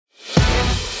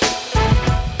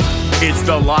It's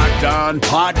the Locked On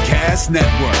Podcast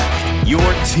Network, your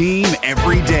team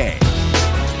every day.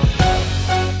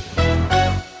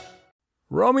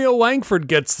 Romeo Langford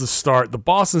gets the start. The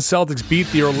Boston Celtics beat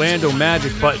the Orlando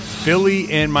Magic, but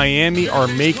Philly and Miami are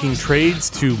making trades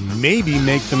to maybe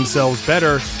make themselves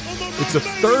better. It's a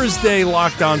Thursday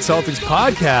Locked On Celtics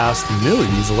podcast.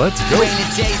 Millies, let's go. Rain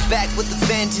and Jay's back with the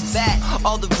vengeance.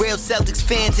 All the real Celtics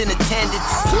fans in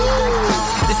attendance.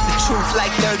 This the truth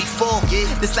like 34.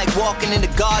 This like walking in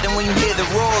the garden when you hear the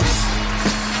roars.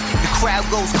 The crowd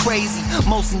goes crazy.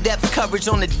 Most in-depth coverage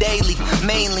on the daily.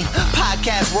 Mainly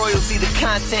podcast royalty, the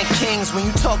content kings. When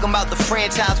you talking about the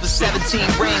franchise with 17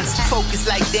 rings. Focus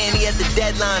like Danny at the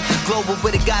deadline. Global,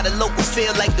 but it got a local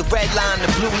feel like the red line, the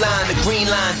blue line, the green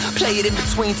line. Play it in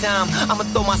between time. I'ma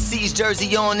throw my C's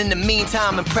jersey on in the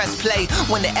meantime and press play.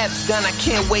 When the F's done, I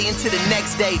can't wait until the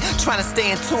next day. Trying to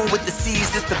stay in tune with the C's,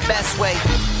 that's the best way.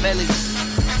 Melly.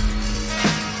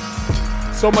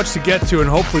 So much to get to, and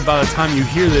hopefully by the time you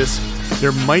hear this,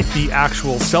 there might be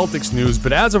actual Celtics news.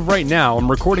 But as of right now,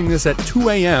 I'm recording this at 2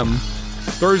 a.m.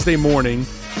 Thursday morning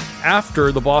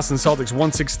after the Boston Celtics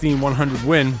 116-100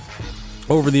 win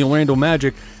over the Orlando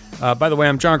Magic. By the way,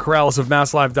 I'm John Karalis of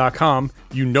MassLive.com.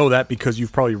 You know that because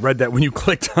you've probably read that when you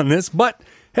clicked on this. But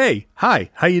hey, hi,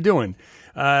 how you doing?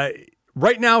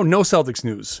 Right now, no Celtics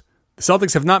news. The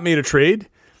Celtics have not made a trade,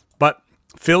 but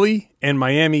Philly and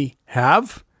Miami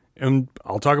have. And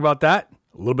I'll talk about that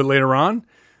a little bit later on.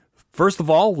 First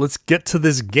of all, let's get to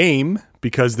this game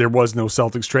because there was no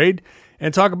Celtics trade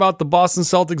and talk about the Boston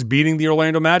Celtics beating the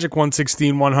Orlando Magic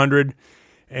 116-100.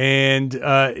 And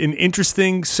an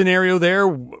interesting scenario there,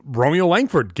 Romeo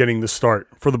Langford getting the start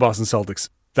for the Boston Celtics.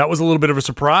 That was a little bit of a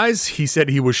surprise. He said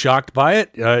he was shocked by it.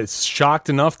 It's shocked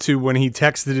enough to when he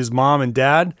texted his mom and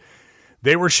dad.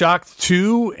 They were shocked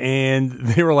too, and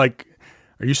they were like,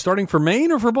 "Are you starting for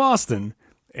Maine or for Boston?"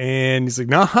 And he's like,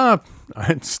 "Nah,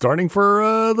 I'm starting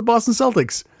for the Boston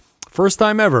Celtics. First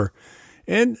time ever."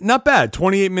 And not bad.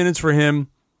 28 minutes for him.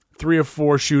 3 of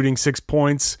 4 shooting, 6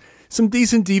 points. Some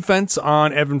decent defense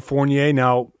on Evan Fournier.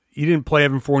 Now, he didn't play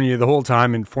Evan Fournier the whole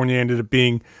time, and Fournier ended up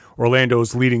being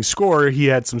Orlando's leading scorer. He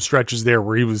had some stretches there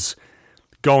where he was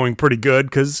going pretty good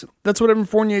because that's what Evan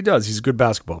Fournier does. He's a good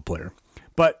basketball player.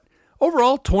 But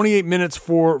overall, 28 minutes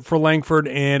for Langford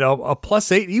and a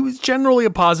 +8. He was generally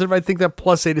a positive. I think that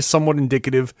 +8 is somewhat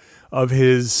indicative of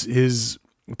his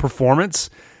performance.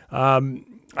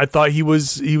 I thought he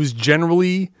was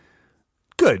generally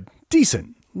good,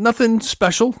 decent. Nothing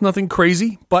special, nothing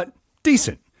crazy, but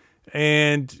decent.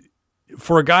 And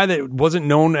for a guy that wasn't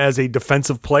known as a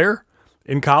defensive player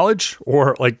in college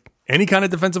or like any kind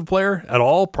of defensive player at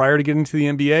all prior to getting to the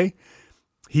NBA,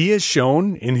 he has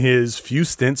shown in his few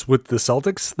stints with the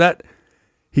Celtics that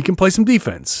he can play some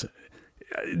defense.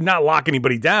 Not lock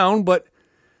anybody down, but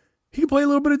he can play a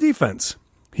little bit of defense.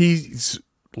 He's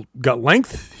got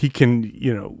length. He can,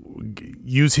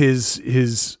 use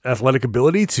his athletic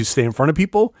ability to stay in front of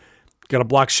people. Got a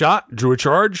block shot, drew a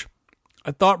charge.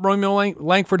 I thought Romeo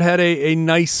Langford had a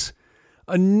nice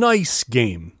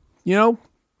game.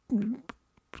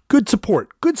 Good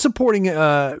supporting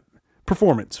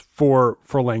performance for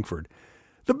Langford.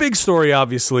 The big story,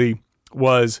 obviously,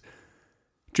 was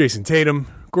Jason Tatum,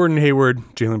 Gordon Hayward,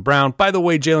 Jaylen Brown. By the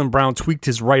way, Jaylen Brown tweaked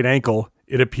his right ankle,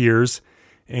 it appears,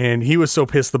 and he was so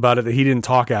pissed about it that he didn't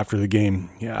talk after the game.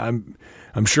 Yeah,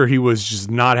 I'm sure he was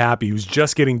just not happy. He was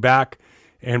just getting back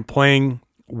and playing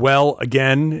well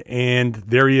again, and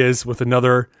there he is with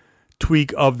another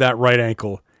tweak of that right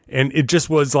ankle. And it just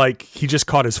was like he just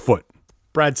caught his foot.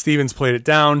 Brad Stevens played it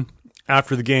down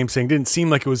after the game, saying it didn't seem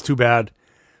like it was too bad,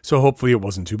 so hopefully it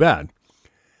wasn't too bad.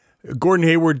 Gordon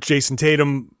Hayward, Jason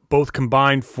Tatum, both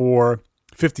combined for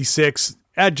 56.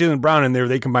 Add Jaylen Brown in there,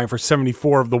 they combined for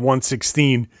 74 of the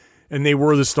 116, and they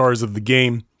were the stars of the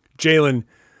game. Jaylen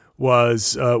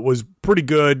was pretty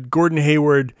good. Gordon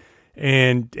Hayward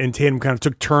and Tatum kind of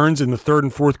took turns in the third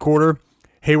and fourth quarter.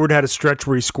 Hayward had a stretch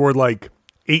where he scored like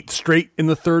 8 straight in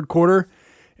the third quarter.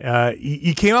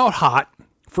 He came out hot.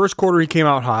 First quarter, he came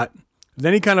out hot.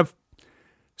 Then he kind of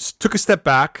took a step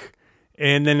back,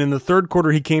 and then in the third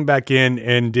quarter, he came back in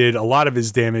and did a lot of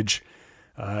his damage.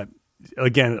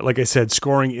 Again, like I said,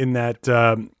 scoring in that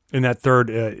third,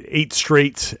 8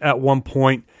 straight at one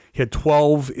point. He had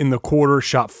 12 in the quarter,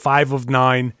 shot 5 of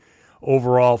 9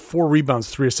 overall, 4 rebounds,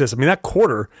 3 assists. I mean, that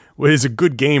quarter was a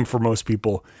good game for most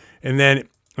people. And then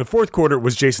the fourth quarter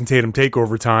was Jason Tatum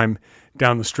takeover time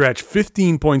down the stretch.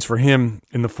 15 points for him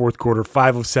in the fourth quarter,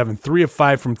 5 of 7, 3 of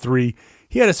 5 from 3.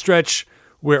 He had a stretch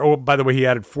where, oh, by the way, he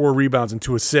added 4 rebounds and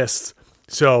 2 assists.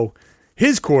 So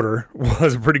his quarter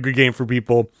was a pretty good game for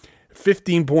people.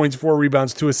 15 points, 4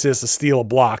 rebounds, 2 assists, a steal, a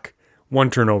block 1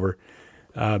 turnover.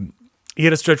 He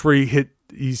had a stretch where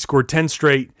he scored 10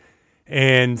 straight,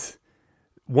 and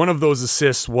one of those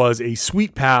assists was a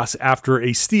sweet pass after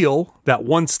a steal, that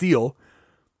one steal,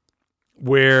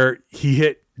 where he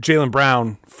hit Jaylen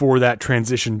Brown for that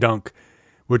transition dunk,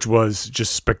 which was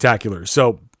just spectacular.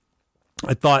 So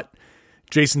I thought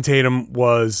Jason Tatum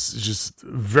was just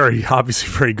obviously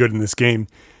very good in this game.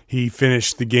 He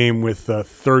finished the game with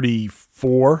 33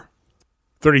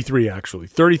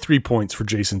 points for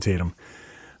Jason Tatum.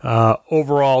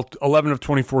 Overall, 11 of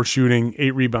 24 shooting,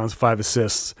 8 rebounds, 5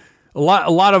 assists. A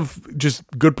lot of just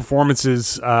good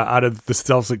performances out of the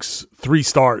Celtics' 3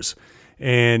 stars.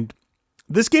 And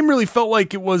this game really felt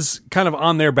like it was kind of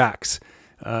on their backs.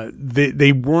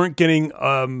 They weren't getting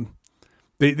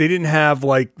they didn't have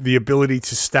like the ability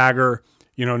to stagger,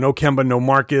 no Kemba, no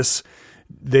Marcus.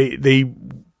 They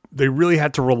really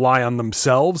had to rely on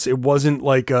themselves. It wasn't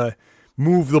like a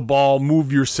move the ball,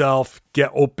 move yourself,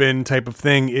 get open type of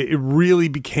thing. It really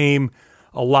became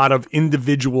a lot of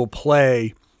individual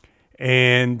play,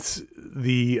 and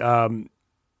they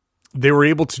were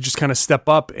able to just kind of step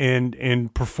up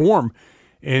and perform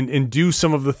and do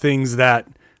some of the things that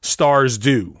stars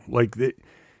do. Like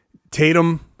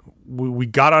Tatum, we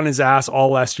got on his ass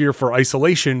all last year for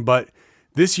isolation, but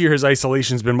this year his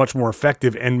isolation has been much more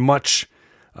effective and much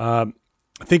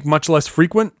less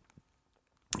frequent.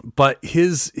 But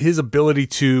his ability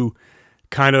to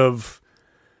kind of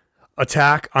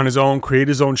attack on his own, create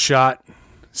his own shot,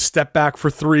 step back for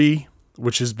 3,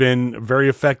 which has been very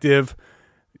effective,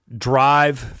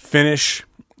 drive, finish,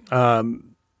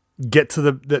 get to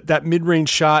that mid-range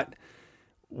shot,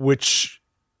 which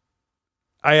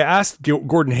I asked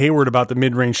Gordon Hayward about the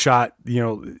mid-range shot.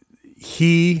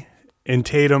 He and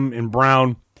Tatum and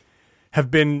Brown have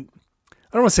been, I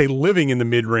don't want to say living in the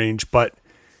mid-range, but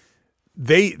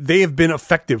they have been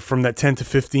effective from that 10 to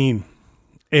 15.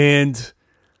 And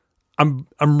I'm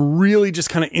really just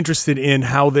kind of interested in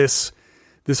how this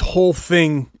whole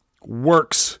thing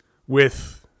works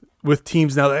with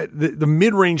teams now. The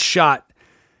mid-range shot,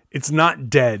 it's not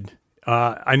dead.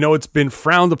 I know it's been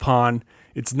frowned upon.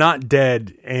 It's not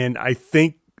dead, and I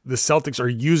think the Celtics are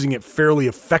using it fairly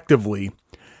effectively.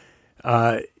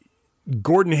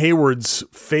 Gordon Hayward's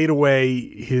fadeaway,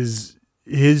 his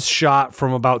shot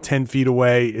from about 10 feet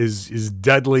away is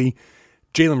deadly.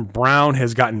 Jaylen Brown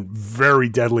has gotten very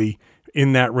deadly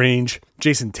in that range.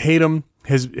 Jason Tatum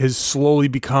has slowly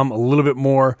become a little bit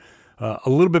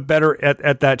better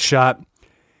at that shot,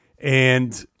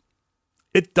 and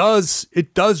it does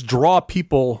draw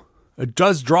people. It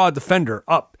does draw a defender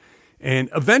up, and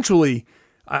eventually,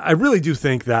 I really do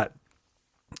think that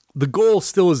the goal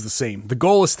still is the same. The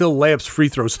goal is still layups, free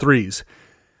throws, threes,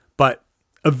 but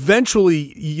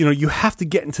eventually, you have to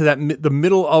get into the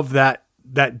middle of that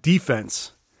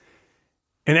defense.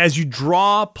 And as you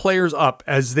draw players up,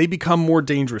 as they become more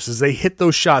dangerous, as they hit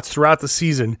those shots throughout the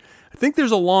season, I think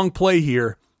there's a long play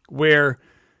here where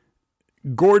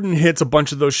Gordon hits a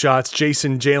bunch of those shots,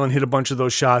 Jaylen hit a bunch of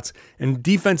those shots, and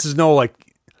defenses know, like,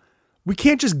 we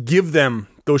can't just give them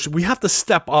those. We have to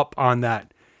step up on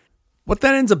that. What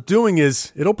that ends up doing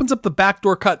is it opens up the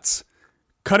backdoor cuts,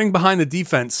 cutting behind the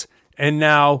defense, and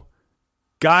now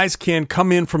guys can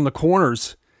come in from the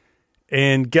corners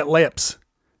and get layups.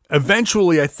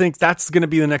 Eventually, I think that's going to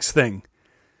be the next thing.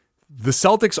 The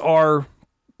Celtics are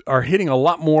hitting a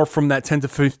lot more from that 10 to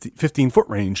 15 foot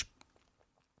range.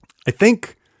 I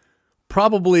think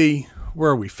probably, where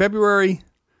are we? February,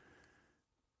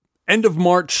 end of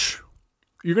March,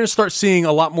 you're going to start seeing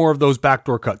a lot more of those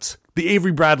backdoor cuts. The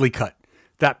Avery Bradley cut,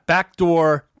 that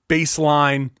backdoor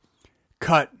baseline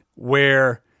cut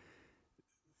where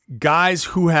guys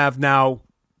who have now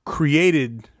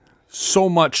created so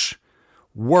much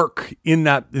work in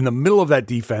the middle of that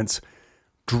defense,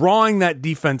 drawing that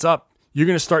defense up, you're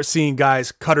going to start seeing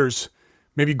guys, cutters,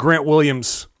 maybe Grant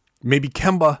Williams, maybe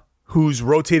Kemba, who's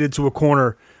rotated to a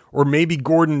corner, or maybe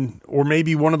Gordon, or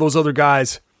maybe one of those other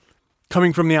guys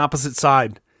coming from the opposite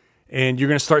side, and you're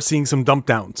going to start seeing some dump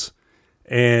downs.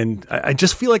 And I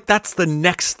just feel like that's the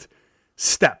next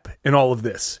step in all of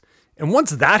this. And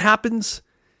once that happens,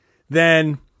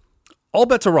 then all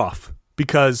bets are off,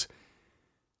 because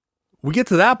we get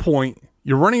to that point,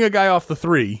 you're running a guy off the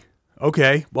 3.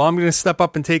 Okay, well, I'm going to step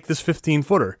up and take this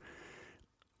 15-footer.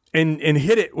 And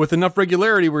hit it with enough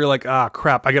regularity where you're like,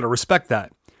 crap, I got to respect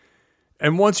that.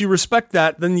 And once you respect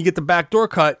that, then you get the backdoor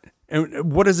cut.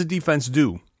 And what does the defense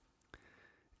do?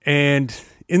 And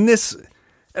in this,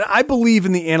 I believe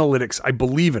in the analytics. I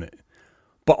believe in it.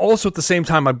 But also at the same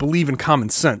time, I believe in common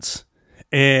sense.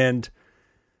 And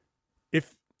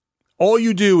if all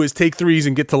you do is take threes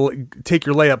and get to take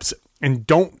your layups and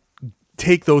don't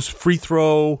take those free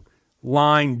throw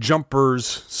line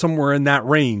jumpers somewhere in that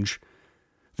range,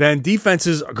 then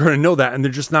defenses are going to know that, and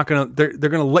they're just not going to, they're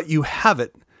going to let you have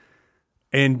it.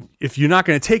 And if you're not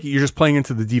going to take it, you're just playing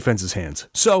into the defense's hands.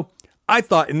 So I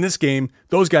thought in this game,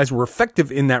 those guys were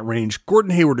effective in that range.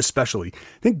 Gordon Hayward especially.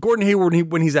 I think Gordon Hayward,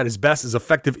 when he's at his best, is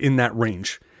effective in that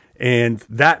range. And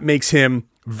that makes him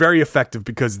very effective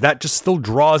because that just still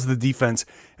draws the defense,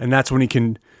 and that's when he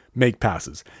can make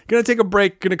passes. Going to take a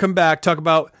break, going to come back, talk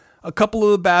about a couple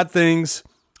of the bad things.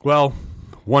 Well,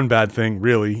 one bad thing,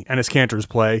 really, Enes Kanter's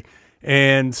play,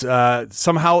 and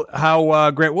somehow how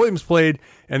Grant Williams played,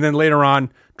 and then later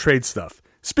on, trade stuff.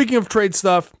 Speaking of trade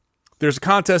stuff, there's a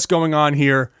contest going on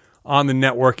here on the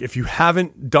network. If you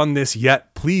haven't done this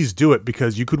yet, please do it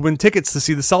because you could win tickets to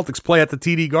see the Celtics play at the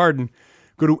TD Garden.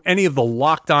 Go to any of the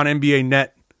Locked On NBA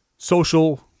Net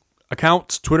social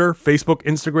accounts, Twitter, Facebook,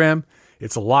 Instagram.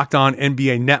 It's a Locked On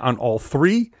NBA Net on all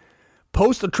three.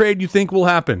 Post a trade you think will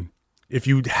happen. If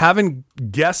you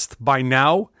haven't guessed by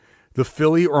now the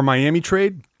Philly or Miami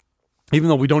trade, even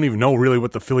though we don't even know really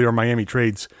what the Philly or Miami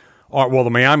trades are, well,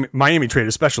 the Miami trade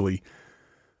especially.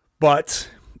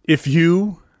 But if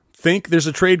you think there's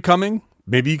a trade coming,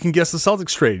 maybe you can guess the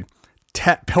Celtics trade.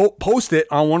 Post it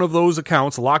on one of those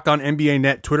accounts, Locked On NBA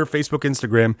Net, Twitter, Facebook,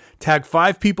 Instagram. Tag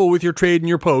 5 people with your trade in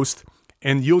your post,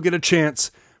 and you'll get a chance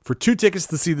for 2 tickets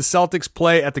to see the Celtics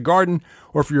play at the Garden,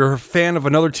 or if you're a fan of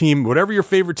another team, whatever your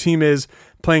favorite team is,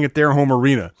 playing at their home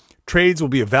arena. Trades will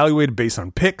be evaluated based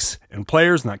on picks and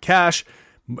players, not cash.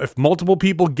 If multiple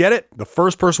people get it, the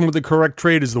first person with the correct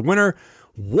trade is the winner.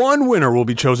 One winner will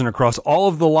be chosen across all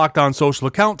of the Locked On social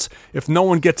accounts. If no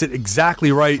one gets it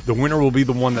exactly right, the winner will be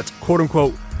the one that's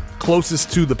quote-unquote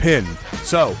closest to the pin.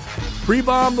 So,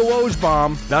 pre-bomb the Woj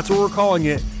bomb, that's what we're calling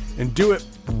it, and do it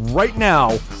right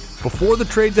now before the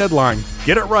trade deadline.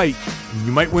 Get it right, and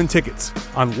you might win tickets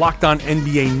on Locked On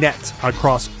NBA Net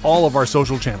across all of our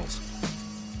social channels.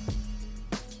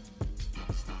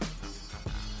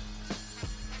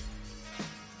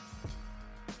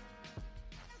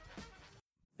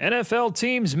 NFL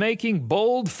teams making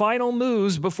bold final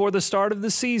moves before the start of the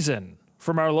season.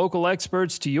 From our local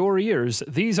experts to your ears,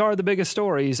 these are the biggest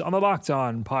stories on the Locked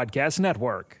On Podcast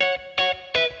Network.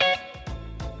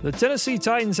 The Tennessee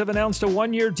Titans have announced a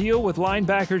one-year deal with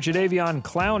linebacker Jadeveon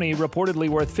Clowney, reportedly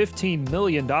worth $15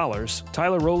 million.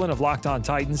 Tyler Rowland of Locked On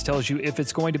Titans tells you if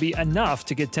it's going to be enough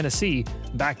to get Tennessee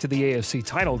back to the AFC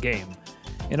title game.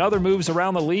 In other moves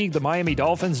around the league, the Miami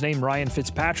Dolphins named Ryan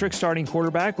Fitzpatrick starting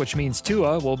quarterback, which means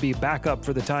Tua will be backup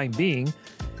for the time being.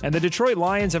 And the Detroit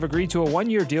Lions have agreed to a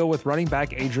one-year deal with running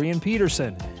back Adrian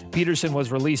Peterson. Peterson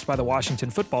was released by the Washington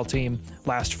football team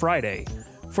last Friday.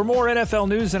 For more NFL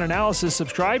news and analysis,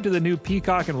 subscribe to the new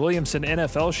Peacock and Williamson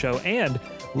NFL show and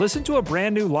listen to a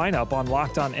brand new lineup on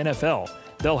Locked On NFL.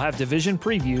 They'll have division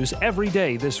previews every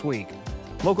day this week.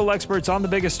 Local experts on the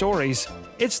biggest stories.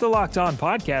 It's the Locked On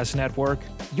Podcast Network,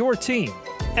 your team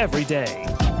every day.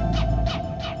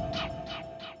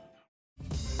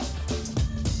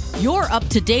 You're up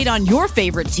to date on your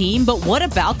favorite team, but what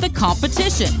about the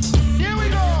competition? Here we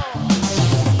go!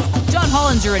 John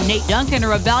Hollinger and Nate Duncan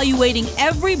are evaluating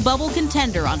every bubble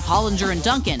contender on Hollinger and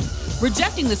Duncan.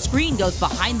 Rejecting the Screen goes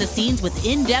behind the scenes with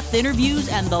in-depth interviews,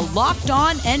 and the Locked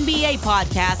On NBA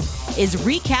podcast is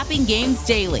recapping games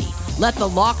daily. Let the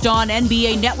Locked On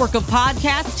NBA network of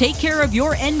podcasts take care of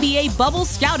your NBA bubble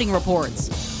scouting reports.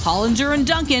 Hollinger and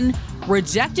Duncan,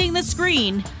 Rejecting the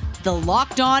Screen, the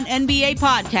Locked On NBA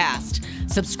podcast.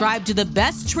 Subscribe to the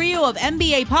best trio of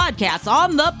NBA podcasts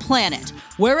on the planet,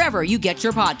 wherever you get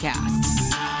your podcasts.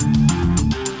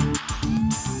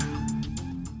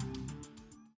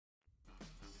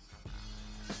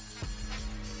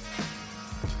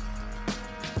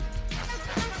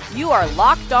 You are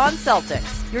Locked On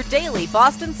Celtics, your daily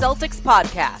Boston Celtics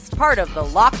podcast, part of the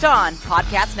Locked On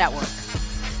Podcast Network.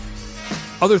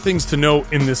 Other things to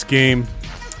note in this game,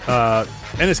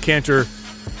 Enes Kanter,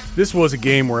 this was a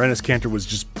game where Enes Kanter was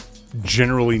just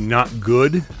generally not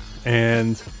good,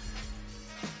 and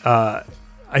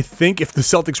I think if the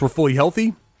Celtics were fully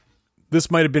healthy,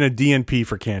 this might have been a DNP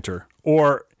for Kanter,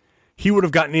 or he would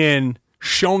have gotten in,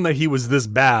 shown that he was this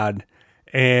bad,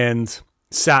 and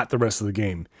sat the rest of the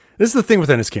game. This is the thing with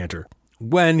Enes Kanter.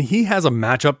 When he has a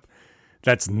matchup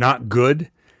that's not good,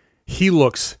 he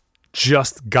looks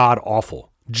just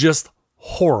god-awful, just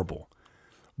horrible.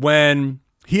 When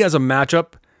he has a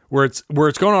matchup where it's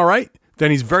going all right,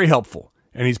 then he's very helpful.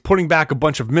 And he's putting back a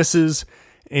bunch of misses,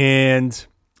 and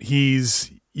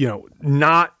he's,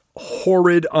 not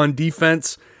horrid on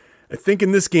defense. I think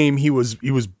in this game he was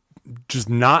just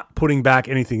not putting back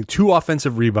anything. 2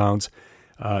 offensive rebounds,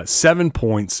 7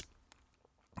 points.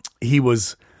 He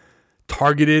was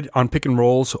targeted on pick and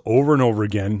rolls over and over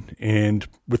again, and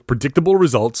with predictable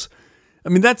results. I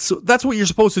mean, that's what you're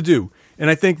supposed to do. And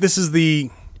I think this is the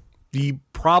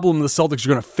problem the Celtics are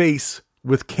going to face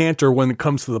with Kanter when it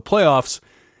comes to the playoffs.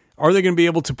 Are they going to be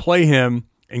able to play him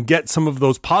and get some of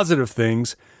those positive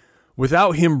things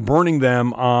without him burning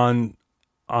them on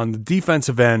the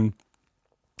defensive end,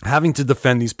 having to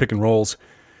defend these pick and rolls?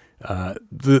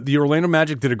 The Orlando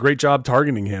Magic did a great job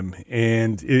targeting him,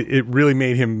 and it really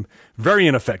made him very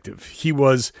ineffective. He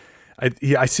was,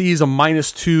 I see he's a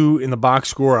 -2 in the box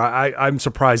score. I'm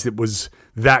surprised it was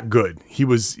that good. He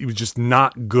was just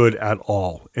not good at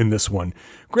all in this one.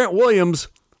 Grant Williams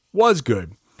was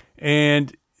good.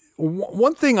 And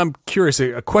one thing I'm curious,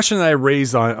 a question that I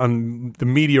raised on the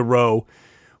media row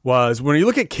was, when you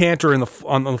look at Kanter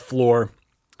on the floor,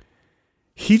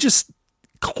 he just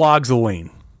clogs the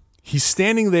lane. He's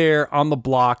standing there on the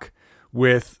block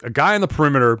with a guy on the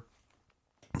perimeter,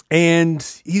 and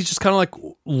he's just kind of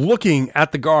like looking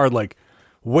at the guard, like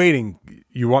waiting.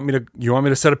 You want me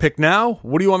to set a pick now?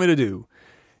 What do you want me to do?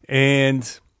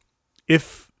 And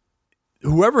if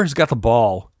whoever has got the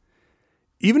ball,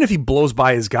 even if he blows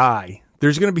by his guy,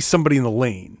 there's going to be somebody in the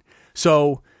lane.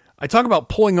 So I talk about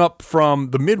pulling up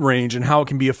from the mid-range and how it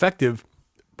can be effective.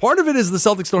 Part of it is the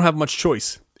Celtics don't have much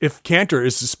choice, if Kanter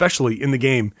is especially in the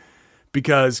game,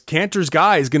 because Kanter's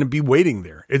guy is going to be waiting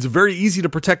there. It's very easy to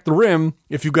protect the rim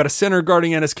if you've got a center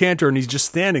guarding Enes Kanter and he's just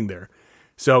standing there.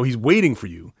 So he's waiting for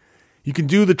you. You can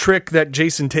do the trick that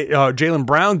Jaylen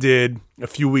Brown did a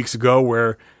few weeks ago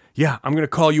where, I'm going to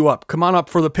call you up. Come on up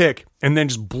for the pick. And then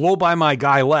just blow by my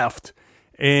guy left.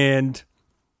 And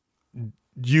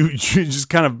you just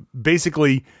kind of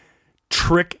basically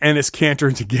trick Enes Kanter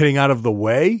into getting out of the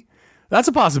way. That's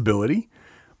a possibility.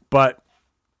 But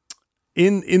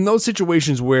in those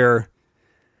situations where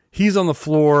he's on the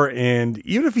floor, and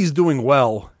even if he's doing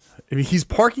well, I mean, he's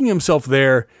parking himself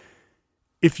there.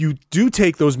 If you do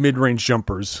take those mid-range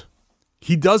jumpers,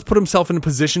 he does put himself in a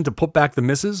position to put back the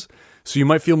misses, so you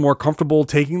might feel more comfortable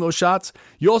taking those shots.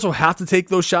 You also have to take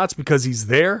those shots because he's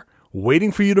there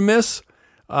waiting for you to miss.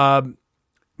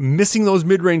 Missing those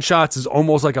mid-range shots is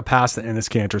almost like a pass to Enes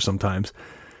Kanter sometimes.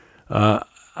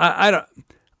 I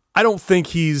don't think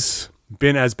he's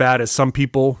been as bad as some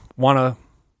people want to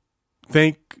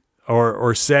think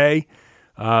or say.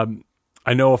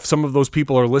 I know if some of those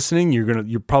people are listening,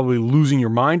 you're probably losing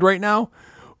your mind right now,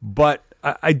 but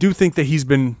I do think that he's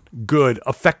been good,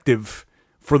 effective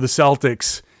for the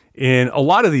Celtics in a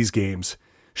lot of these games.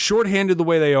 Shorthanded the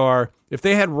way they are, if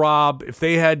they had Rob, if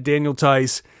they had Daniel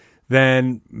Tice,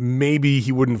 then maybe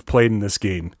he wouldn't have played in this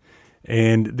game.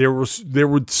 And there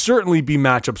would certainly be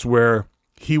matchups where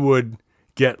he would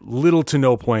get little to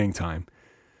no playing time.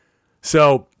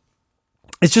 So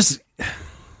it's just,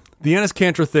 the Enes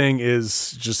Kanter thing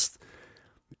is just,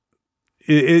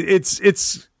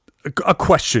 it's a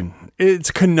question. It's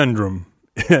a conundrum.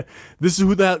 This is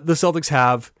who the Celtics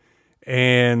have,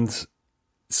 and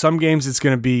some games it's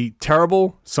going to be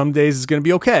terrible. Some days it's going to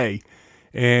be okay.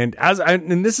 And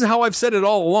this is how I've said it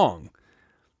all along.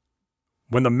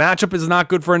 When the matchup is not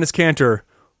good for Enes Kanter,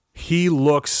 he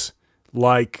looks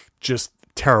like just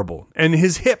terrible. And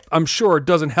his hip, I'm sure,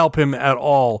 doesn't help him at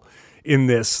all in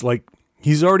this. Like,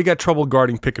 he's already got trouble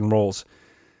guarding pick and rolls.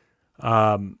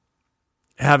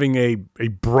 Having a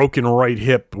broken right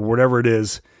hip, or whatever it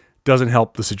is, doesn't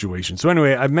help the situation. So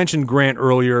anyway, I mentioned Grant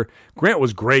earlier. Grant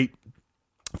was great.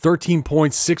 13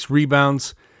 points, 6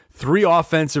 rebounds, 3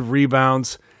 offensive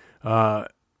rebounds, an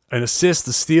assist,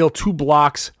 a steal, 2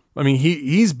 blocks. I mean,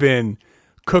 he's been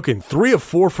cooking. 3 of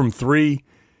 4 from 3.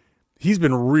 He's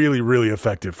been really, really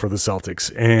effective for the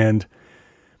Celtics. And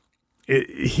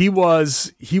he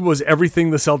was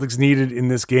everything the Celtics needed in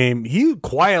this game. He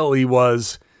quietly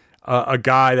was a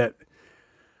guy that,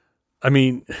 I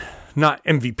mean, not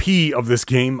MVP of this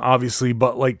game, obviously,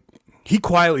 but like, he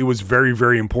quietly was very,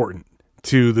 very important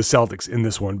to the Celtics in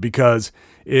this one, because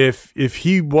if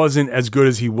he wasn't as good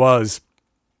as he was,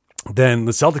 then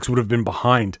the Celtics would have been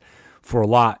behind for a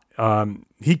lot.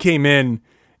 He came in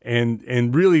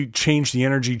and really changed the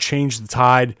energy, changed the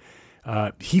tide.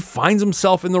 He finds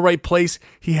himself in the right place.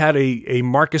 He had a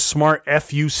Marcus Smart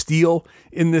FU steal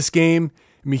in this game.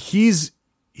 I mean, he's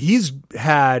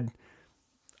had,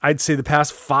 I'd say, the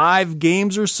past 5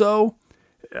 games or so,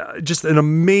 just an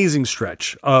amazing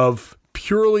stretch of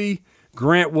purely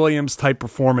Grant Williams type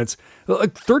performance.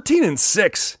 Like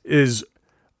 13-6 is,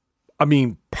 I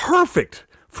mean, perfect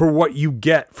for what you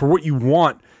get, for what you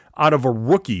want out of a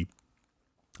rookie.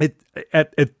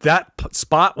 At that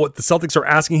spot, what the Celtics are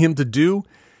asking him to do,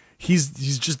 he's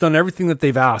just done everything that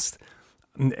they've asked.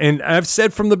 And I've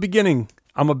said from the beginning,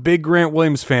 I'm a big Grant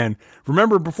Williams fan.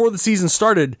 Remember, before the season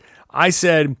started, I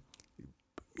said,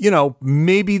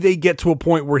 maybe they get to a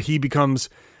point where he becomes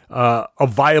a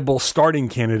viable starting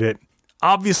candidate.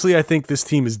 Obviously, I think this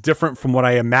team is different from what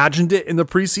I imagined it in the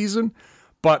preseason,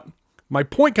 but my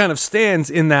point kind of stands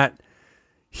in that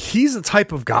he's the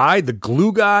type of guy, the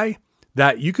glue guy,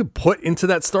 that you could put into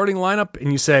that starting lineup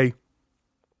and you say,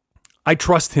 I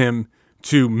trust him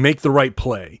to make the right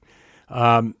play.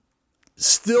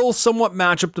 Still somewhat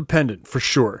matchup dependent, for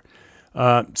sure.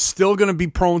 Still going to be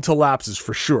prone to lapses,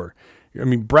 for sure. I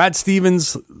mean, Brad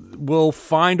Stevens will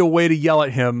find a way to yell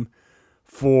at him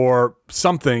for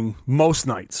something most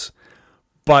nights.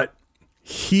 But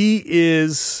he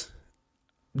is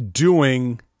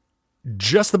doing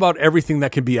just about everything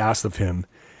that can be asked of him,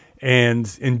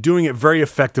 and doing it very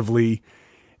effectively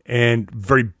and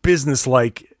very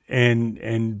businesslike,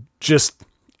 and just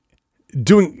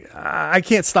doing. I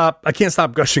can't stop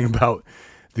gushing about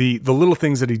the little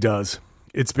things that he does.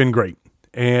 It's been great,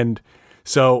 and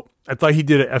so I thought he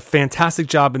did a fantastic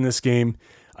job in this game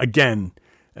again.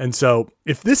 And so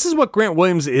if this is what Grant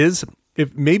Williams is,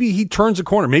 if maybe he turns a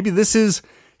corner, maybe this is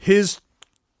his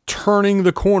turning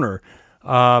the corner.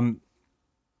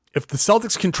 If the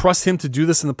Celtics can trust him to do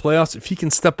this in the playoffs, if he can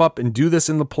step up and do this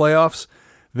in the playoffs,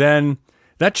 then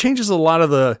that changes a lot of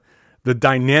the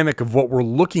dynamic of what we're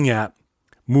looking at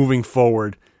moving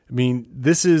forward. I mean,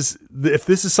 if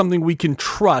this is something we can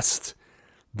trust,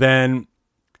 then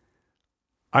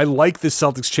I like the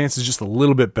Celtics' chances just a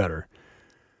little bit better.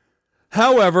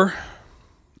 However,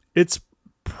 it's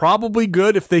probably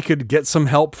good if they could get some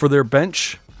help for their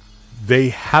bench. They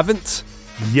haven't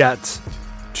yet.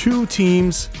 Two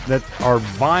teams that are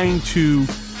vying to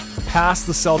pass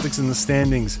the Celtics in the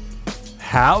standings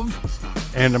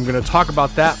have, and I'm going to talk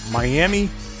about that, Miami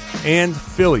and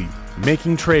Philly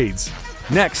making trades,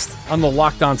 next on the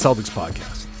Locked On Celtics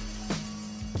podcast.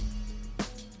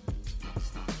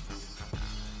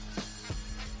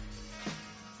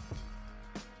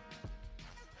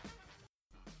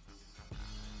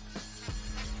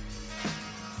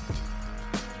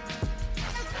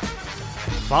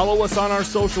 Follow us on our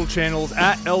social channels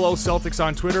at LO Celtics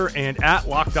on Twitter and at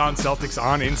Locked On Celtics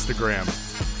on Instagram.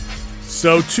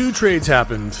 So 2 trades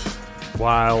happened,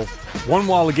 one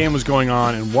while the game was going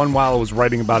on and one while I was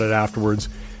writing about it afterwards.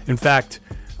 In fact,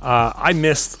 I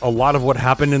missed a lot of what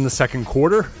happened in the second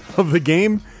quarter of the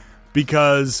game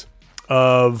because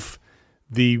of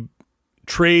the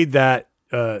trade that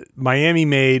Miami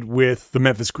made with the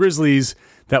Memphis Grizzlies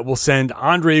that will send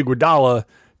Andre Iguodala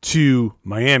to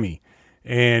Miami.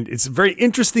 And it's a very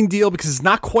interesting deal because it's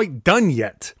not quite done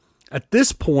yet. At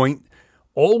this point,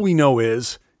 all we know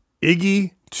is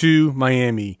Iggy to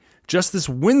Miami, Justice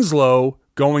Winslow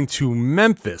going to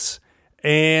Memphis.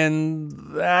 And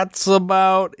that's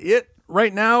about it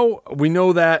right now. We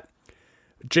know that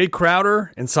Jay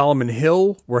Crowder and Solomon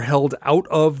Hill were held out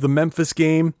of the Memphis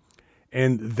game,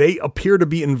 and they appear to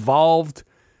be involved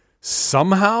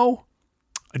somehow.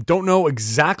 I don't know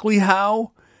exactly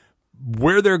how,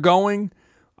 where they're going.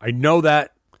 I know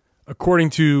that according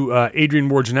to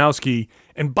Adrian Wojnarowski,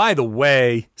 and by the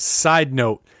way, side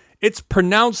note, it's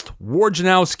pronounced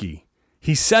Wojnarowski.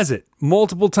 He says it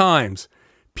multiple times.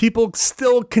 People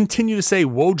still continue to say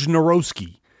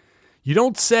Wojnarowski. You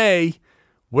don't say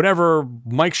whatever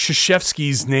Mike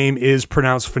Krzyzewski's name is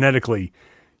pronounced phonetically.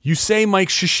 You say Mike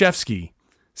Krzyzewski.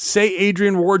 Say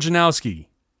Adrian Wojnarowski.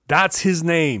 That's his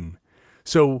name.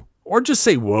 So, or just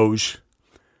say Woj.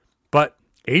 But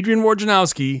Adrian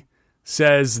Wojnarowski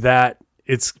says that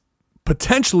it's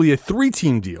potentially a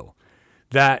 3-team deal,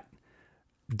 that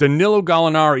Danilo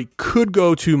Gallinari could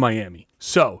go to Miami.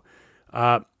 So,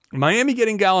 Miami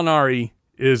getting Gallinari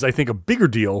is, I think, a bigger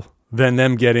deal than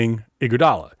them getting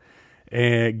Iguodala.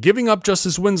 And giving up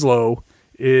Justice Winslow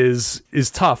is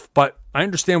tough, but I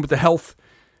understand with the health,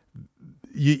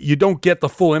 you don't get the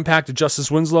full impact of Justice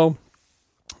Winslow.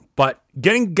 But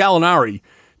getting Gallinari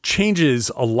changes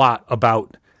a lot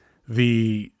about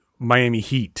the Miami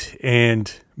Heat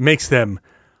and makes them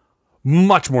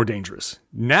much more dangerous.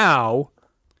 Now,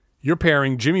 you're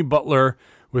pairing Jimmy Butler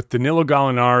with Danilo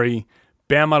Gallinari,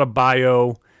 Bam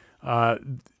Adebayo,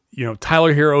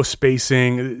 Tyler Hero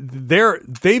spacing.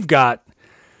 They've got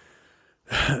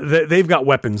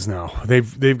weapons now.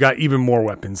 They've got even more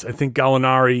weapons. I think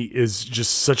Gallinari is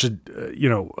just such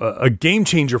a game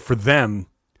changer for them,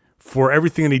 for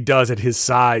everything that he does at his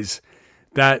size,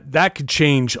 that could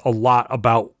change a lot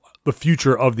about the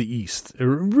future of the East. It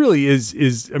really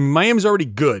is. I mean, Miami's already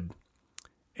good,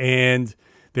 and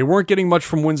they weren't getting much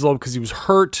from Winslow because he was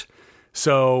hurt.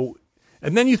 So,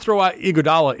 and then you throw out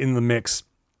Iguodala in the mix.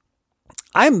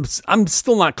 I'm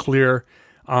still not clear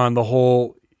on the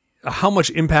whole how much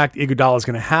impact Iguodala is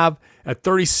going to have at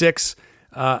 36.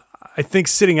 I think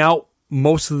sitting out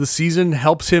most of the season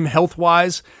helps him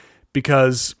health-wise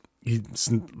because he's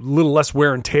a little less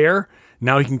wear and tear.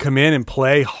 Now he can come in and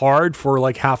play hard for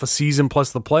like half a season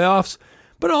plus the playoffs.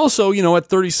 But also, at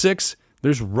 36,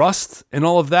 there's rust and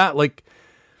all of that. Like,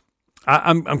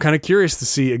 I'm kind of curious to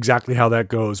see exactly how that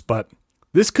goes. But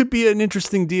this could be an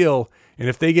interesting deal. And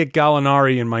if they get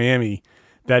Gallinari in Miami,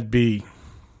 that'd be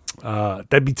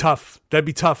tough. That'd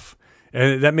be tough.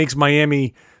 And that makes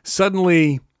Miami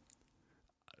suddenly,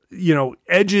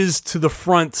 edges to the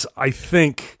front, I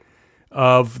think,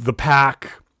 of the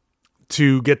pack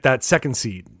to get that second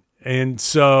seed. And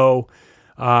so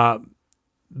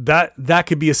that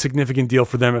could be a significant deal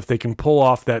for them if they can pull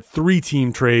off that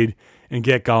 3-team trade and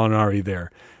get Gallinari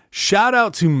there. Shout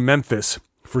out to Memphis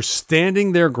for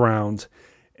standing their ground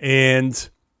and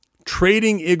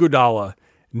trading Iguodala,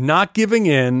 not giving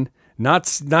in,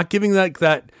 not giving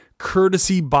that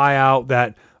courtesy buyout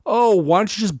that, oh, why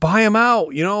don't you just buy him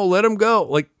out? Let him go.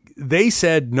 Like, they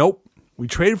said, nope, we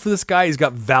traded for this guy. He's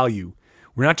got value.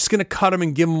 We're not just going to cut him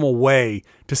and give him away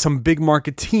to some big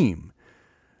market team.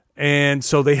 And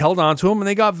so they held on to him and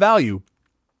they got value.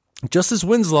 Justice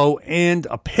Winslow and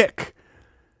a pick.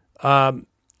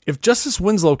 If Justice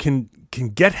Winslow can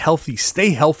get healthy,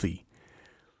 stay healthy,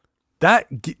 that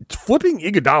flipping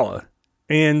Iguodala,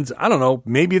 and I don't know,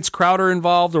 maybe it's Crowder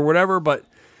involved or whatever, but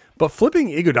flipping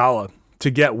Iguodala to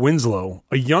get Winslow,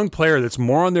 a young player that's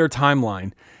more on their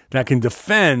timeline that can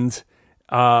defend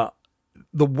the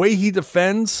way he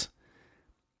defends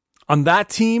on that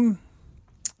team,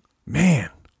 man,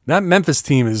 that Memphis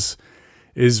team is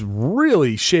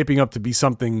really shaping up to be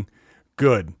something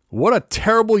good. What a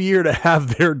terrible year to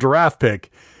have their draft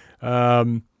pick.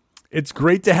 It's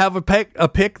great to have a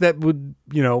pick that would,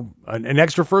 an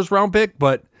extra first round pick,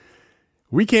 but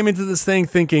we came into this thing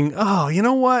thinking, oh, you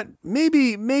know what?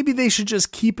 Maybe they should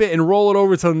just keep it and roll it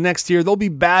over till next year. They'll be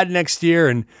bad next year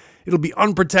and it'll be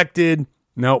unprotected.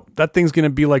 No, that thing's going to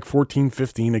be like 14,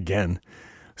 15 again.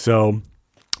 So,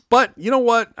 but you know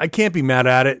what? I can't be mad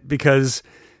at it because,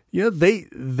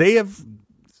 they have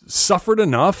suffered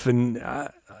enough and,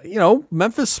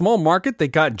 Memphis, small market, they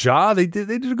got Ja. They did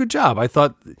a good job. I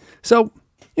thought so,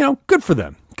 good for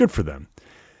them. Good for them.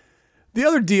 The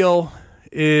other deal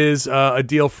is a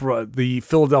deal for the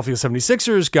Philadelphia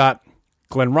 76ers, got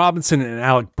Glenn Robinson and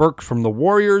Alec Burks from the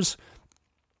Warriors.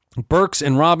 Burks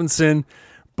and Robinson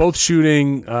both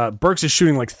shooting. Burks is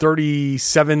shooting like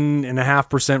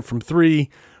 37.5% from three.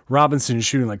 Robinson is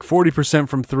shooting like 40%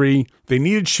 from three. They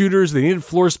needed shooters. They needed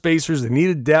floor spacers. They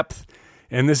needed depth.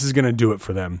 And this is going to do it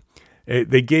for them.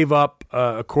 They gave up,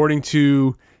 according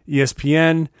to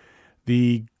ESPN,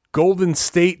 the Golden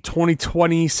State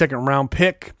 2020 second round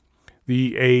pick,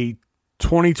 a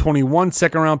 2021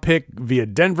 second round pick via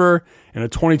Denver, and a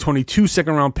 2022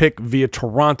 second round pick via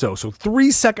Toronto. So 3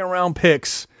 second round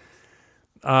picks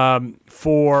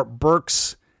for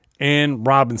Burks and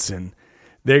Robinson.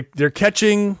 They're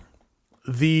catching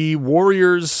the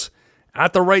Warriors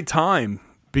at the right time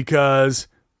because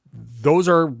those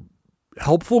are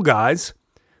helpful guys.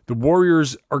 The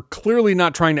Warriors are clearly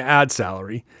not trying to add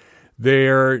salary.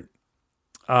 They're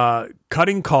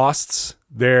cutting costs.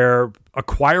 They're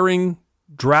acquiring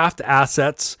draft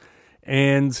assets,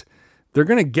 and they're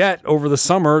going to get over the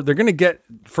summer. They're going to get,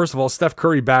 first of all, Steph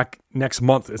Curry back next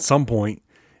month at some point,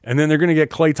 and then they're going to get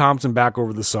Klay Thompson back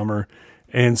over the summer.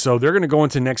 And so they're going to go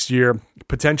into next year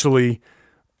potentially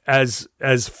as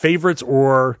favorites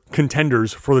or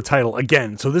contenders for the title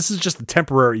again. So this is just a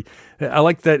temporary. I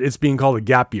like that it's being called a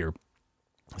gap year.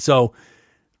 So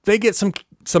they get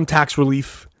some tax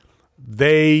relief.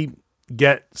 They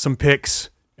get some picks,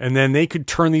 and then they could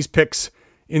turn these picks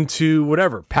into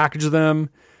whatever, package them,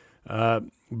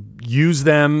 use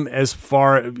them as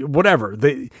far, whatever.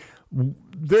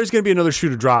 There's going to be another shoe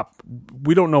to drop.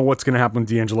 We don't know what's going to happen with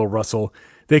D'Angelo Russell.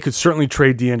 They could certainly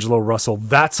trade D'Angelo Russell.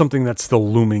 That's something that's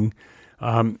still looming.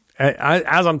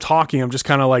 As I'm talking, I'm just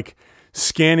kind of like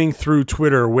scanning through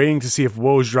Twitter, waiting to see if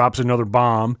Woj drops another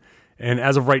bomb. And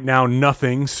as of right now,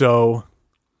 nothing. So,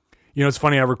 it's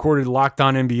funny. I recorded Locked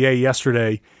On NBA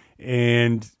yesterday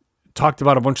and talked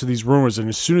about a bunch of these rumors. And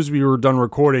as soon as we were done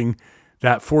recording,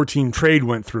 that 4-team trade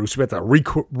went through. So we had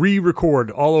to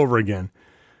re-record all over again.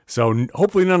 So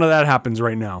hopefully none of that happens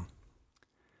right now.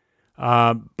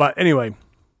 But anyway,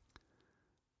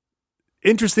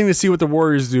 interesting to see what the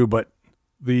Warriors do. But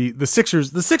the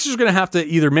Sixers are going to have to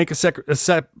either make a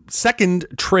second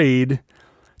trade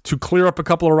to clear up a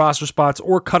couple of roster spots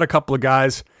or cut a couple of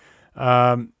guys.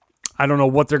 I don't know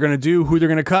what they're going to do, who they're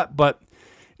going to cut, but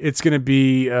it's going to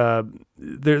be they're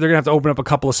going to have to open up a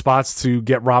couple of spots to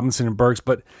get Robinson and Burks.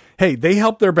 But hey, they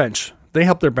help their bench.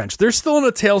 They're still in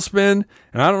a tailspin,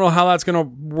 and I don't know how that's going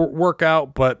to work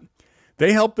out, but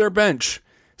they help their bench.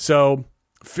 So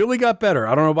Philly got better.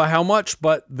 I don't know about how much,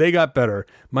 but they got better.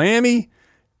 Miami,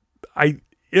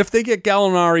 if they get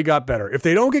Gallinari, got better. If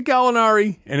they don't get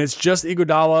Gallinari and it's just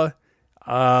Iguodala,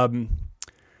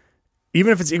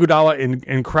 even if it's Iguodala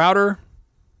and Crowder,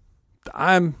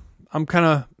 I'm kind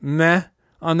of meh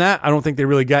on that. I don't think they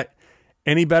really get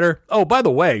any better. Oh, by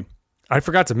the way, I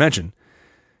forgot to mention,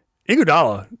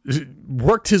 Iguodala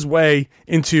worked his way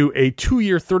into a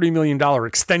 2-year, $30 million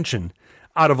extension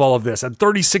out of all of this at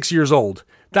 36 years old.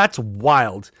 That's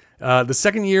wild. The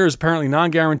second year is apparently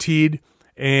non-guaranteed,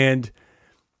 and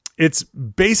it's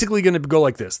basically going to go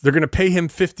like this. They're going to pay him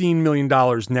 $15 million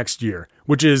next year,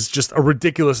 which is just a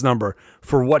ridiculous number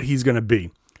for what he's going to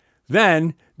be.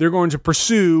 Then they're going to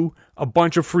pursue a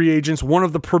bunch of free agents, one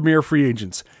of the premier free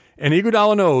agents. And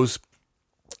Iguodala knows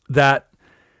that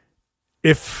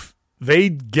if they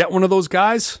get one of those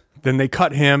guys, then they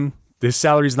cut him. His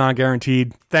salary's not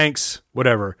guaranteed. Thanks,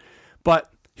 whatever.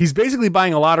 But he's basically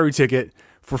buying a lottery ticket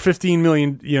for $15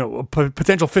 million, a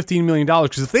potential $15 million.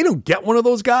 Because if they don't get one of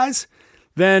those guys,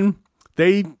 then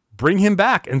they bring him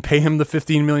back and pay him the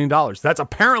 $15 million. That's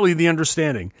apparently the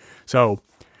understanding. So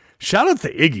shout out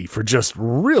to Iggy for just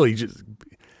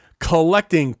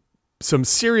collecting some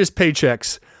serious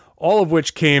paychecks, all of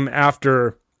which came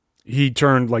after he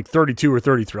turned like 32 or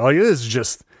 33. Like, this is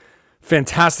just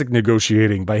fantastic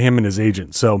negotiating by him and his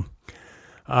agent. So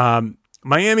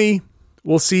Miami,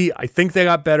 we'll see. I think they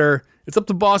got better. It's up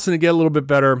to Boston to get a little bit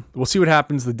better. We'll see what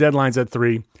happens. The deadline's at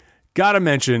 3. Gotta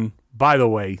mention, by the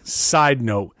way, side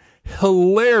note,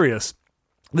 hilarious.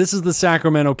 This is the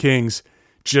Sacramento Kings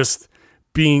just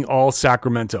being all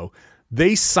Sacramento.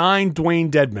 They signed Dwayne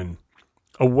Dedmon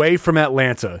away from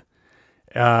Atlanta.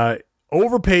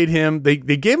 Overpaid him. They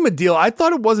gave him a deal. I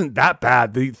thought it wasn't that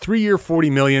bad. The 3-year,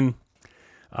 $40 million.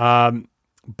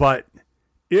 But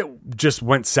it just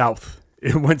went south.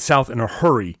 It went south in a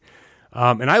hurry.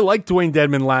 And I liked Dwayne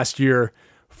Dedmon last year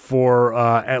for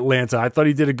Atlanta. I thought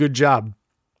he did a good job.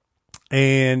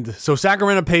 And so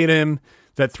Sacramento paid him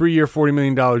that 3-year, $40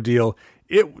 million deal.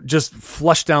 It just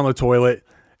flushed down the toilet.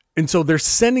 And so they're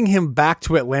sending him back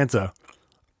to Atlanta.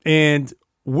 And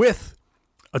with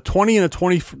a 20 and a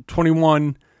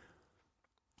 2021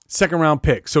 second-round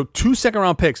pick. So 2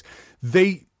 second-round picks.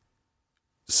 They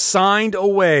signed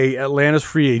away Atlanta's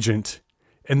free agent.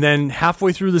 And then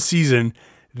halfway through the season,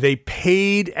 they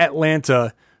paid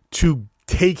Atlanta to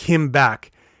take him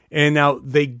back. And now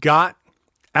they got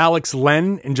Alex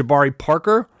Len and Jabari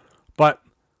Parker. But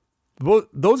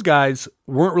those guys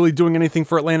weren't really doing anything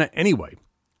for Atlanta anyway.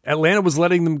 Atlanta was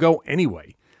letting them go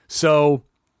anyway. So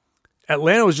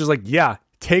Atlanta was just like, yeah,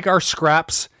 take our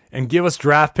scraps and give us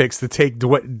draft picks to take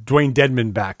Dwayne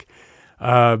Dedmon back.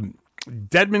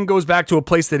 Dedmon goes back to a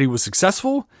place that he was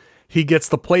successful. He gets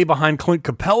the play behind Clint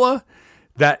Capella,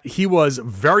 that he was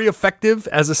very effective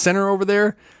as a center over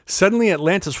there. Suddenly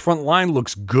Atlanta's front line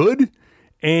looks good,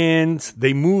 and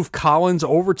they move Collins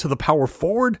over to the power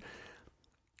forward.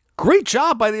 Great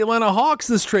job by the Atlanta Hawks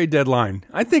this trade deadline.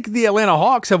 I think the Atlanta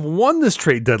Hawks have won this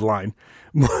trade deadline.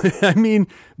 I mean,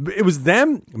 it was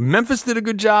them. Memphis did a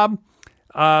good job.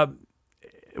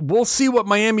 We'll see what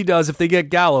Miami does if they get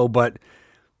Gallo, but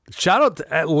shout out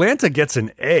to Atlanta gets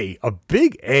an A, a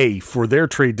big A for their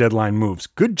trade deadline moves.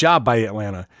 Good job by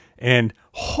Atlanta, and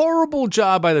horrible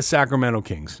job by the Sacramento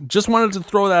Kings. Just wanted to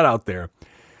throw that out there.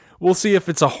 We'll see if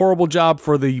it's a horrible job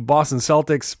for the Boston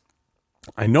Celtics.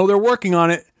 I know they're working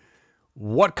on it.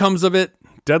 What comes of it?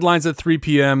 Deadline's at 3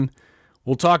 p.m.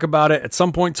 We'll talk about it at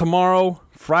some point tomorrow.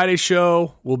 Friday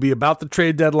show will be about the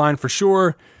trade deadline for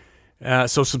sure.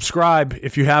 So subscribe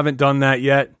if you haven't done that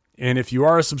yet. And if you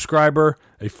are a subscriber,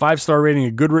 a 5-star rating,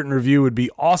 a good written review would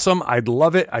be awesome. I'd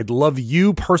love it. I'd love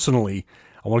you personally.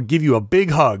 I want to give you a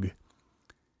big hug.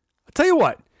 I'll tell you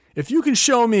what, if you can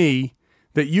show me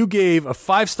that you gave a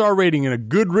 5-star rating and a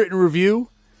good written review,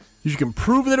 if you can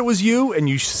prove that it was you and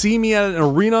you see me at an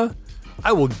arena,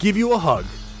 I will give you a hug.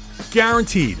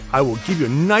 Guaranteed. I will give you a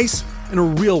nice and a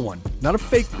real one. Not a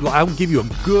fake. I will give you a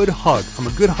good hug. I'm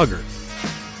a good hugger.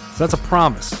 So that's a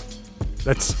promise.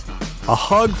 That's a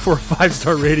hug for a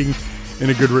 5-star rating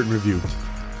and a good written review.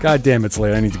 God damn, it's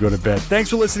late. I need to go to bed. Thanks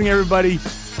for listening, everybody.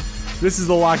 This is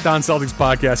the Locked On Celtics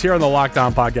podcast here on the Locked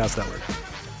On Podcast Network.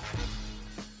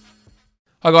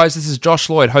 Hi guys, this is Josh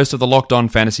Lloyd, host of the Locked On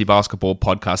Fantasy Basketball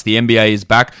podcast. The NBA is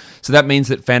back, so that means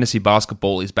that fantasy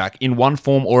basketball is back in one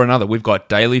form or another. We've got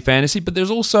daily fantasy, but there's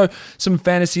also some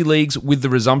fantasy leagues with the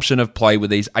resumption of play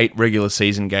with these 8 regular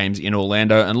season games in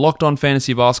Orlando, and Locked On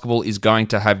Fantasy Basketball is going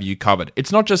to have you covered.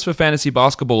 It's not just for fantasy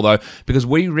basketball though, because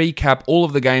we recap all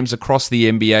of the games across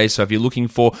the NBA, so if you're looking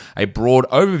for a broad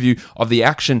overview of the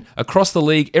action across the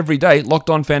league every day,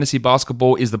 Locked On Fantasy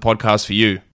Basketball is the podcast for you.